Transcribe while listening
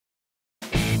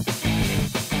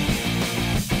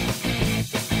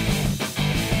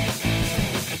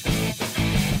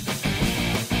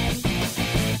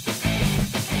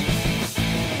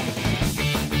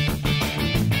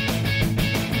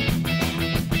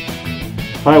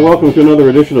Hi, welcome to another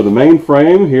edition of the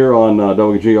Mainframe here on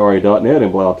WGRA.net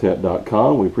and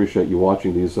Blautet.com. We appreciate you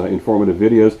watching these informative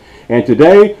videos. And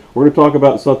today we're going to talk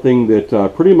about something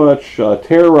that pretty much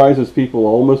terrorizes people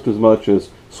almost as much as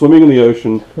swimming in the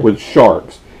ocean with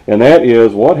sharks. And that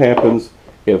is what happens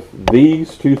if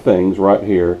these two things right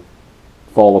here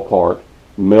fall apart,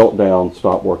 melt down,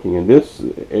 stop working. And this,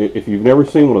 if you've never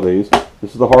seen one of these,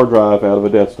 this is the hard drive out of a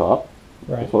desktop.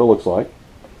 Right. That's what it looks like.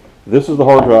 This is the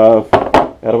hard drive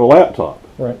out of a laptop.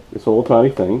 Right. It's a little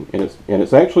tiny thing, and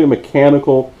it's actually a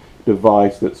mechanical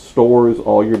device that stores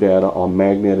all your data on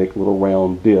magnetic little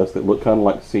round discs that look kind of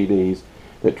like CDs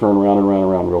that turn around and around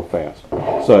and around real fast.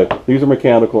 So these are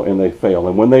mechanical and they fail,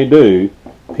 and when they do,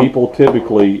 people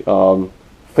typically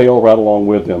fail right along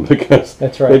with them because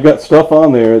That's right. they've got stuff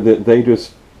on there that they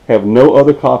just have no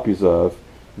other copies of.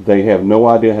 They have no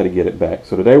idea how to get it back.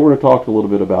 So today we're going to talk a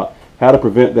little bit about how to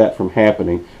prevent that from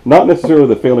happening. Not necessarily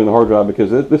the failing the hard drive, because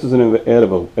this is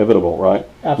inevitable, right?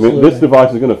 Absolutely. I mean, this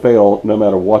device is going to fail no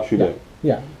matter what you do.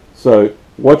 Yeah. So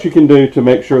what you can do to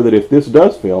make sure that if this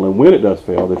does fail, and when it does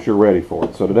fail, that you're ready for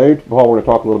it. So today, Paul, we're going to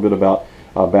talk a little bit about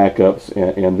backups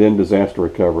and then disaster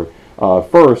recovery.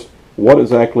 First, what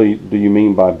exactly do you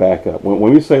mean by backup? When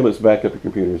we say let's back up your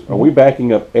computers, are we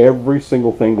backing up every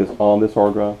single thing that's on this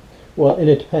hard drive? Well, and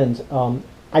it depends.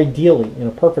 Ideally, in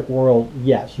a perfect world,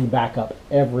 yes, you back up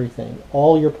everything.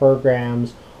 All your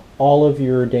programs, all of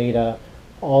your data,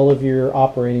 all of your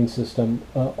operating system,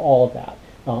 all of that.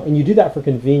 And you do that for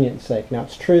convenience sake. Now,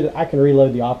 it's true that I can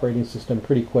reload the operating system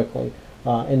pretty quickly.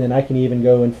 And then I can even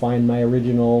go and find my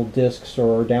original disks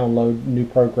or download new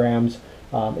programs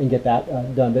and get that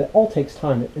done. But it all takes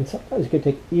time. And sometimes it could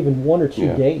take even 1 or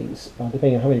 2 days,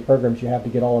 depending on how many programs you have to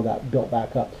get all of that built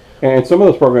back up. And some of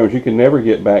those programs you can never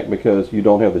get back because you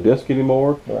don't have the disk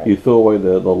anymore. Right. You throw away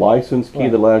the license key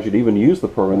that allows you to even use the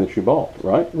program that you bought,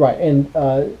 right? Right, and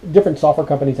different software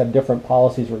companies have different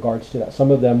policies in regards to that.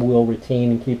 Some of them will retain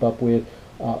and keep up with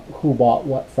who bought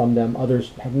what from them.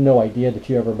 Others have no idea that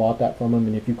you ever bought that from them,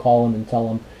 and if you call them and tell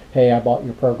them, hey, I bought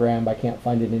your program, I can't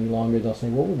find it any longer, they'll say,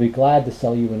 well, we'll be glad to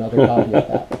sell you another copy of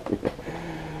that.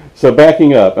 So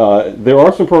backing up, there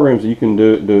are some programs that you can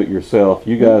do it yourself.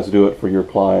 You guys do it for your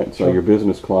clients, your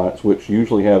business clients, which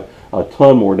usually have a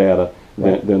ton more data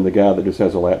than the guy that just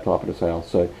has a laptop at his house.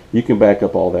 So you can back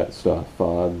up all that stuff.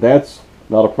 That's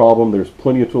not a problem. There's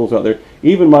plenty of tools out there.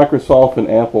 Even Microsoft and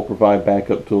Apple provide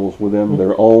backup tools within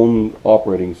their own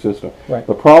operating system. Right.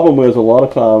 The problem is a lot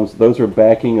of times those are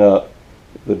backing up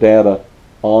the data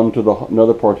onto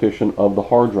another partition of the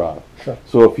hard drive. Sure.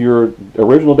 So if your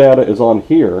original data is on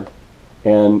here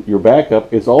and your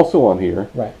backup is also on here,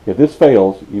 Right. if this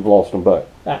fails, you've lost them both.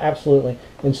 Absolutely.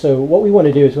 And so what we want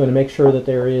to do is we want to make sure that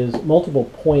there is multiple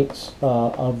points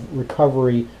of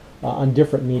recovery on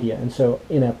different media. And so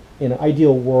in an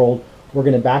ideal world, we're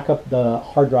going to back up the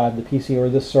hard drive, the PC or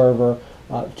the server,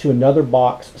 to another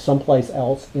box someplace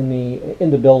else in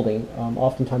the building.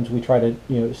 Oftentimes we try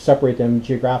to separate them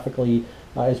geographically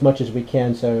as much as we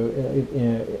can. So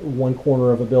one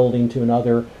corner of a building to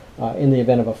another. In the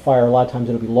event of a fire, a lot of times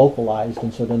it'll be localized,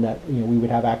 and so then that we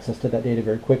would have access to that data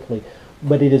very quickly.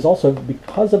 But it is also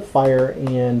because of fire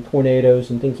and tornadoes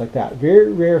and things like that,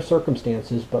 very rare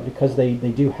circumstances, but because they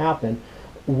do happen,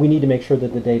 we need to make sure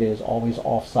that the data is always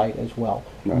off-site as well.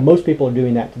 Right. Most people are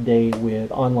doing that today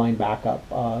with online backup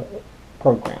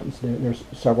programs. There's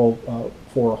several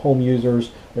for home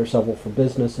users, there's several for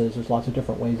businesses, there's lots of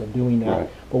different ways of doing that. Right.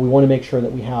 But we want to make sure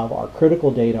that we have our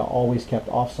critical data always kept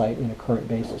off-site in a current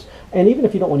basis. And even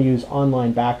if you don't want to use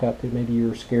online backup, because maybe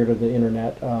you're scared of the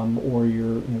internet or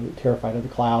you're terrified of the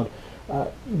cloud,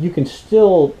 you can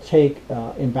still take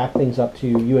and back things up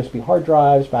to USB hard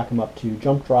drives, back them up to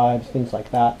jump drives, things like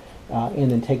that,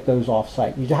 and then take those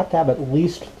off-site. You have to have at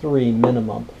least 3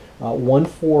 minimum. One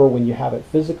for when you have it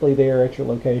physically there at your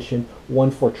location,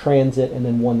 one for transit, and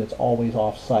then one that's always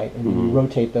off-site. And you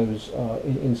rotate those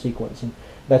in sequence. And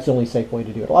that's the only safe way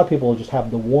to do it. A lot of people will just have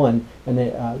the one and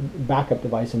the backup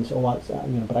device, and so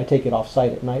but I take it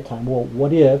off-site at nighttime. Well,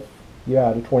 what if you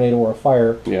had a tornado or a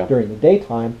fire during the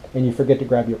daytime, and you forget to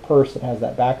grab your purse that has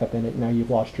that backup in it? Now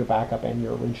you've lost your backup and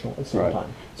your original at the same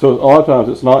time. So a lot of times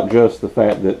it's not just the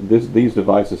fact that these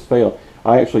devices fail.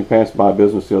 I actually passed by a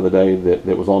business the other day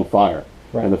that was on fire,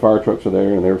 and the fire trucks are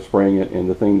there and they're spraying it, and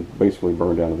the thing basically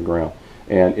burned down to the ground.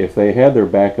 And if they had their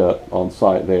backup on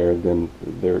site there, then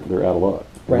they're out of luck.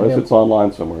 Unless it's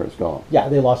online somewhere, it's gone. Yeah,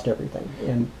 they lost everything.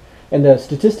 And the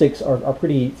statistics are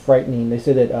pretty frightening. They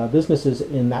say that businesses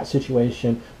in that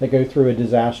situation that go through a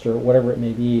disaster, whatever it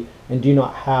may be, and do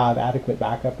not have adequate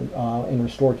backup and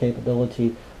restore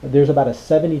capability, there's about a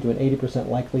 70 to an 80%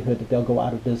 likelihood that they'll go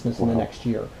out of business in the next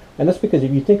year. And that's because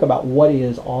if you think about what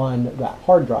is on that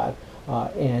hard drive,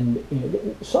 and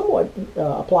somewhat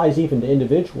applies even to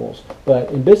individuals, but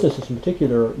in businesses in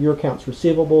particular, your accounts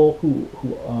receivable, who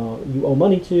you owe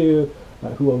money to,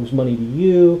 who owes money to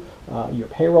you, your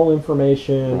payroll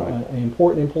information,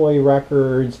 important employee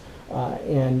records,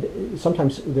 and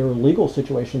sometimes there are legal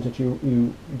situations that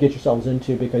you get yourselves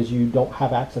into because you don't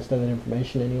have access to that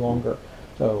information any longer.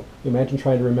 So imagine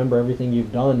trying to remember everything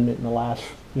you've done in the last,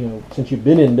 since you've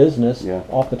been in business,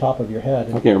 off the top of your head.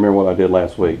 I can't remember what I did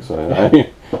last week, so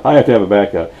I have to have a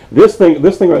backup. This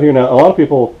thing right here now, a lot of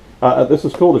people, this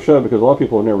is cool to show because a lot of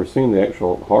people have never seen the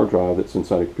actual hard drive that's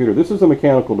inside a computer. This is a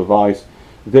mechanical device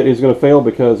that is going to fail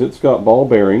because it's got ball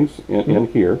bearings in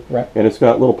here, and it's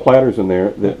got little platters in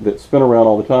there that spin around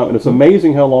all the time. And it's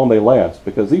amazing how long they last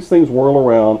because these things whirl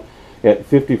around at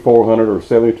 5,400 or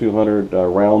 7,200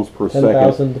 rounds per second.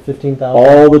 10,000 to 15,000.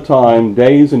 All the time,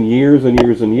 days and years and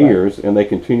years and years, and they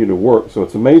continue to work. So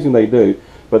it's amazing they do,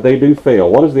 but they do fail.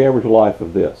 What is the average life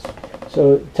of this?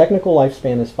 So technical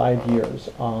lifespan is 5 years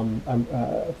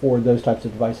for those types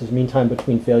of devices. Mean time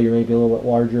between failure may be a little bit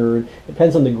larger. It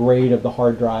depends on the grade of the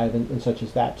hard drive and such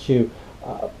as that too.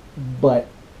 But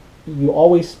you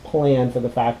always plan for the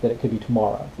fact that it could be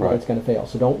tomorrow that it's going to fail.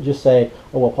 So don't just say,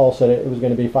 oh, well, Paul said it was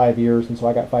going to be 5 years, and so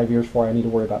I got 5 years before I need to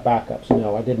worry about backups.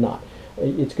 No, I did not.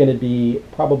 It's going to be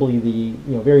probably the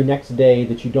very next day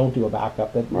that you don't do a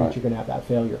backup that you're going to have that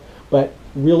failure. But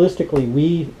realistically,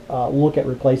 we look at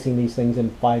replacing these things in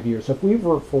 5 years. So if we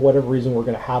were, for whatever reason, we're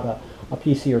going to have a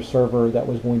PC or server that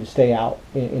was going to stay out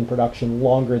in production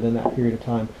longer than that period of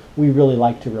time, we really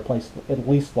like to replace at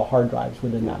least the hard drives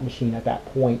within that machine at that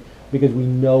point because we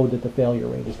know that the failure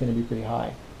rate is going to be pretty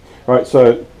high. All right,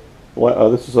 so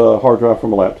this is a hard drive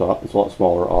from a laptop. It's a lot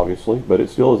smaller, obviously, but it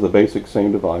still is the basic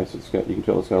same device. It's got, you can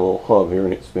tell it's got a little hub here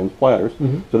and it spins platters.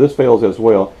 So this fails as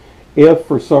well. If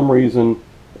for some reason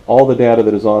all the data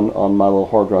that is on my little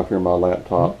hard drive here in my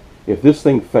laptop, if this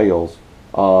thing fails,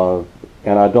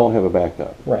 and I don't have a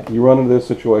backup. You run into this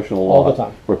situation a lot. All the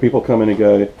time. Where people come in and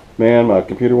go, man, my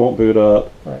computer won't boot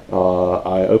up.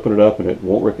 I open it up and it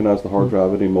won't recognize the hard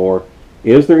drive anymore.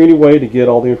 Is there any way to get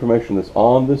all the information that's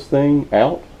on this thing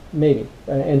out? Maybe.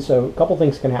 And so a couple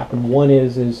things can happen. One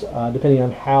is depending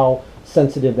on how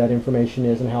sensitive that information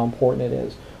is and how important it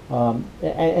is.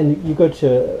 And you go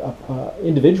to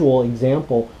individual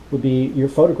example would be your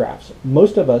photographs.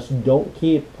 Most of us don't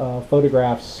keep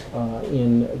photographs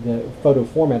in the photo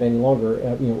format any longer.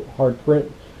 Hard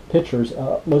print pictures.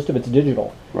 Most of it's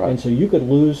digital, and so you could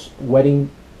lose wedding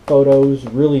photos,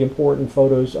 really important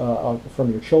photos from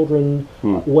your children,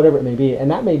 whatever it may be, and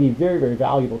that may be very, very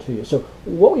valuable to you. So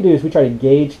what we do is we try to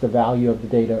gauge the value of the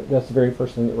data. That's the very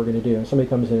first thing that we're going to do. And somebody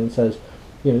comes in and says,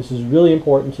 this is really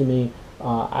important to me.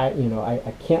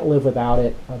 I can't live without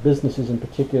it. Businesses in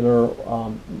particular,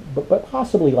 but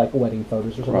possibly like wedding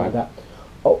photos or something like that.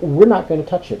 We're not going to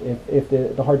touch it if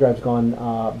the hard drive's gone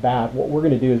bad. What we're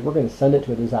going to do is we're going to send it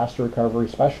to a disaster recovery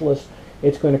specialist.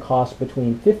 It's going to cost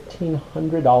between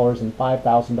 $1,500 and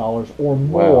 $5,000 or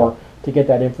more to get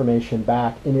that information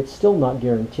back, and it's still not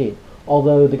guaranteed.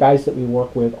 Although the guys that we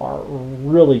work with are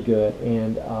really good,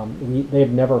 and they've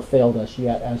never failed us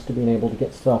yet as to being able to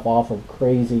get stuff off of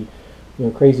crazy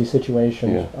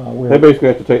situations. Where they basically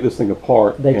have to take this thing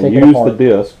apart and use the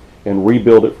disk and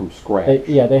rebuild it from scratch.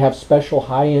 They have special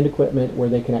high-end equipment where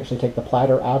they can actually take the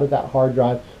platter out of that hard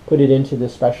drive, put it into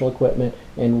this special equipment,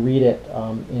 and read it,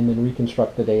 and then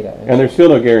reconstruct the data. And there's still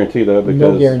no guarantee, though, because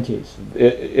no guarantees.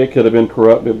 It could have been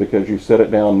corrupted because you set it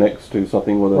down next to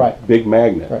something with a big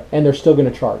magnet. And they're still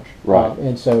going to charge.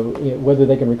 And so whether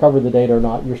they can recover the data or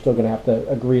not, you're still going to have to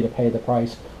agree to pay the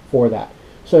price for that.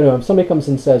 So if somebody comes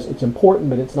and says it's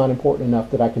important, but it's not important enough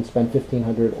that I can spend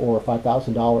 $1,500 or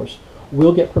 $5,000,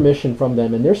 we'll get permission from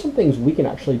them. And there's some things we can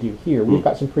actually do here. We've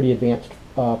got some pretty advanced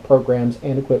programs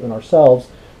and equipment ourselves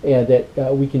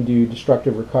that we can do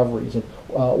destructive recoveries. And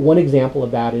one example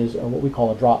of that is what we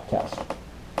call a drop test.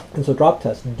 And so drop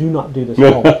tests, do not do this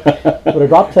at home. But a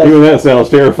drop test... Even that sounds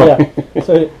terrifying.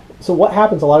 So what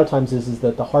happens a lot of times is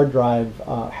that the hard drive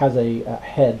has a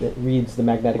head that reads the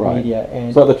magnetic media, and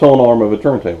it's like the tone arm of a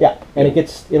turntable. And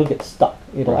it'll get stuck.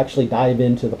 It'll actually dive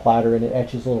into the platter, and it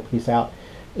etches a little piece out.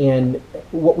 And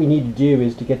what we need to do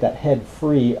is to get that head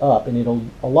free up, and it'll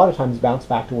a lot of times bounce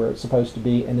back to where it's supposed to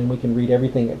be, and then we can read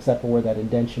everything except for where that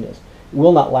indentation is. It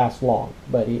will not last long,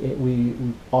 but we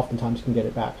oftentimes can get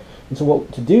it back. And so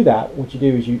what you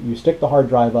do is you stick the hard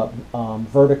drive up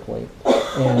vertically,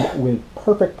 and with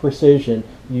perfect precision,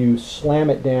 you slam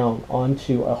it down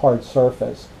onto a hard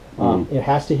surface. It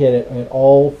has to hit it at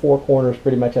all four corners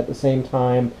pretty much at the same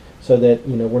time, so that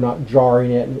we're not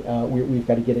jarring it. We've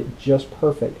got to get it just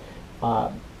perfect,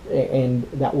 and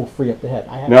that will free up the head.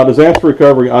 Now, disaster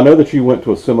recovery. I know that you went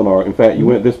to a seminar. In fact, you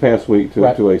went this past week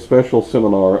to a special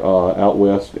seminar out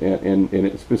west, and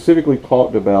it specifically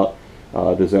talked about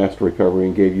disaster recovery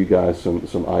and gave you guys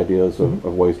some ideas of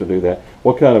ways to do that.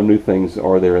 What kind of new things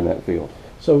are there in that field?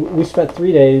 So we spent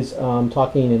 3 days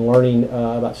talking and learning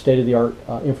about state-of-the-art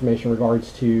information in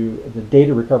regards to the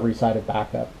data recovery side of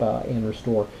backup and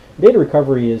restore. Data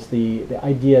recovery is the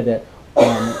idea that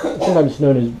sometimes it's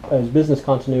known as business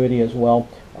continuity as well.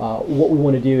 What we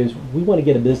want to do is we want to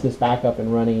get a business back up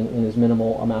and running in as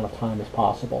minimal amount of time as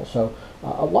possible. So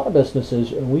a lot of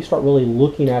businesses, when we start really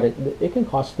looking at it, it can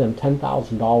cost them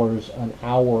 $10,000 an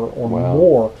hour or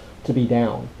more to be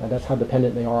down. That's how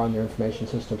dependent they are on their information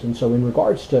systems. And so in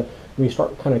regards to, when you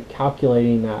start kind of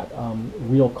calculating that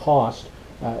real cost,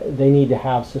 they need to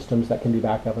have systems that can be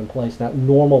back up in place. Now,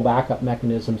 normal backup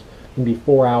mechanisms can be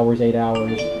 4 hours, 8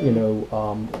 hours,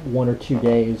 1 or 2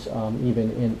 days,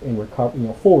 even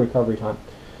in full recovery time.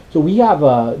 So we have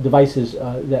devices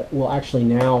that will actually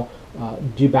now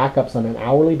do backups on an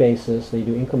hourly basis. They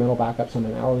do incremental backups on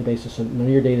an hourly basis, so none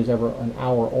of your data is ever an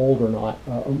hour old or not,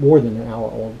 more than an hour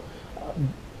old.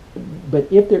 But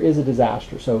if there is a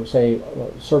disaster, so say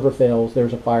server fails,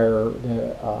 there's a fire,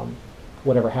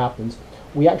 whatever happens,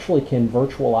 we actually can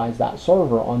virtualize that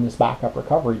server on this backup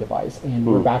recovery device, and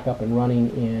we're back up and running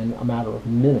in a matter of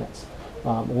minutes,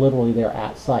 literally there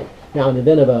at site. Now, in the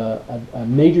event of a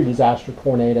major disaster,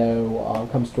 tornado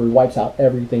comes through, wipes out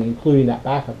everything, including that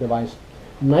backup device,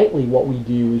 nightly what we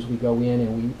do is we go in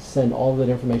and we send all of that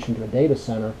information to a data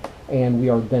center, and we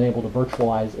are then able to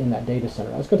virtualize in that data center.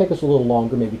 That's going to take us a little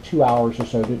longer, maybe 2 hours or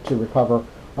so to recover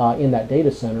in that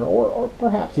data center, or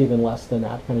perhaps even less than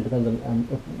that. Kind of depends on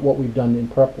what we've done in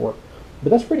prep work. But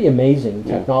that's pretty amazing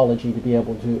technology to be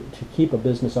able to keep a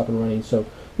business up and running. So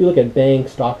you look at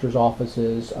banks, doctors'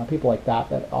 offices, people like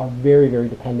that are very, very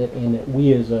dependent, and that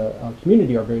we as a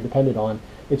community are very dependent on.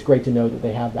 It's great to know that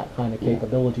they have that kind of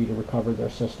capability to recover their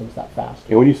systems that fast.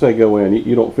 And when you say go in,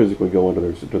 you don't physically go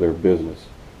into their business.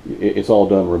 It's all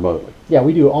done remotely. Yeah,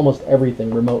 we do almost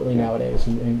everything remotely nowadays.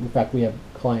 And in fact, we have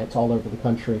clients all over the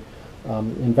country.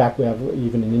 In fact, we have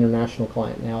even an international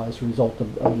client now as a result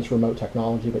of this remote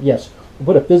technology. But yes, we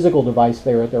put a physical device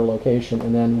there at their location,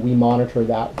 and then we monitor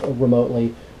that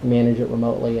remotely, manage it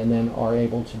remotely, and then are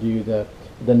able to do the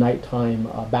nighttime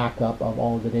backup of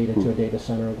all of the data to a data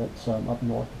center that's up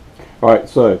north. All right,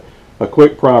 so a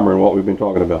quick primer on what we've been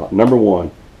talking about. Number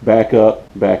one,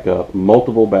 backup,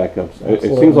 multiple backups.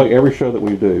 It seems like every show that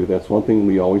we do, that's one thing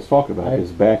we always talk about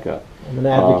is backup. I'm an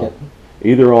advocate.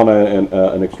 Either on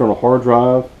an external hard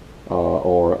drive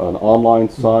or an online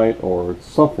site or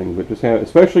something, but just have,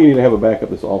 especially you need to have a backup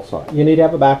that's off-site. You need to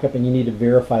have a backup, and you need to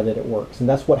verify that it works. And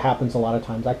that's what happens a lot of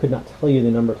times. I could not tell you the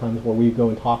number of times where we go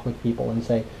and talk with people and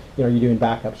say, are you doing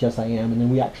backups? Yes, I am. And then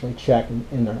we actually check,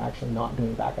 and they're actually not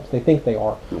doing backups. They think they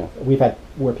are. Yeah. We've had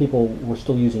where people were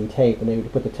still using tape, and they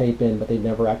would put the tape in, but they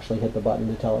never actually hit the button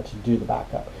to tell it to do the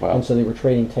backup. Wow. And so they were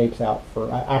trading tapes out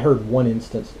for, I heard one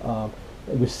instance,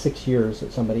 it was 6 years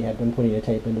that somebody had been putting a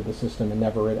tape into the system and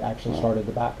never had actually started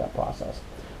the backup process.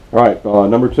 All right,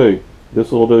 number two,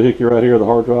 this little doohickey right here, the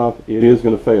hard drive, it is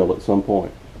going to fail at some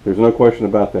point. There's no question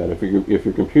about that. If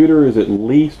your computer is at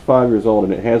least 5 years old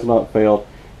and it has not failed,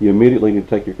 you immediately need to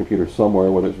take your computer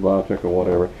somewhere, whether it's Biotech or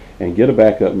whatever, and get a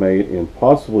backup made, and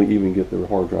possibly even get the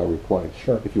hard drive replaced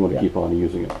if you want to keep on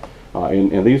using it.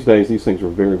 And these days, these things are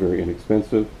very, very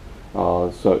inexpensive.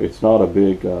 So it's not a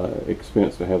big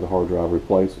expense to have the hard drive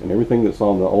replaced, and everything that's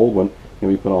on the old one can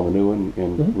be put on the new one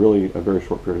in really a very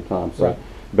short period of time. So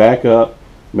back up,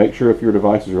 make sure if your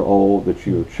devices are old that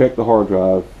you check the hard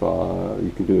drive.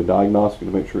 You can do a diagnostic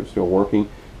to make sure it's still working,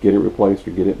 get it replaced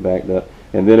or get it backed up.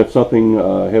 And then if something,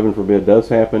 heaven forbid, does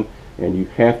happen and you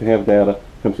have to have data,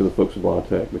 come to the folks at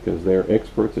Biotech, because they're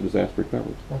experts at disaster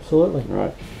recovery. Absolutely. All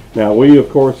right. Now, we, of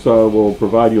course, will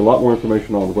provide you a lot more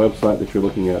information on the website that you're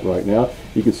looking at right now.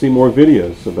 You can see more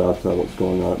videos about what's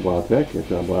going on at Biotech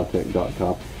at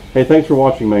biotech.com. Hey, thanks for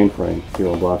watching Mainframe here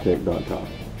on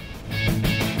biotech.com.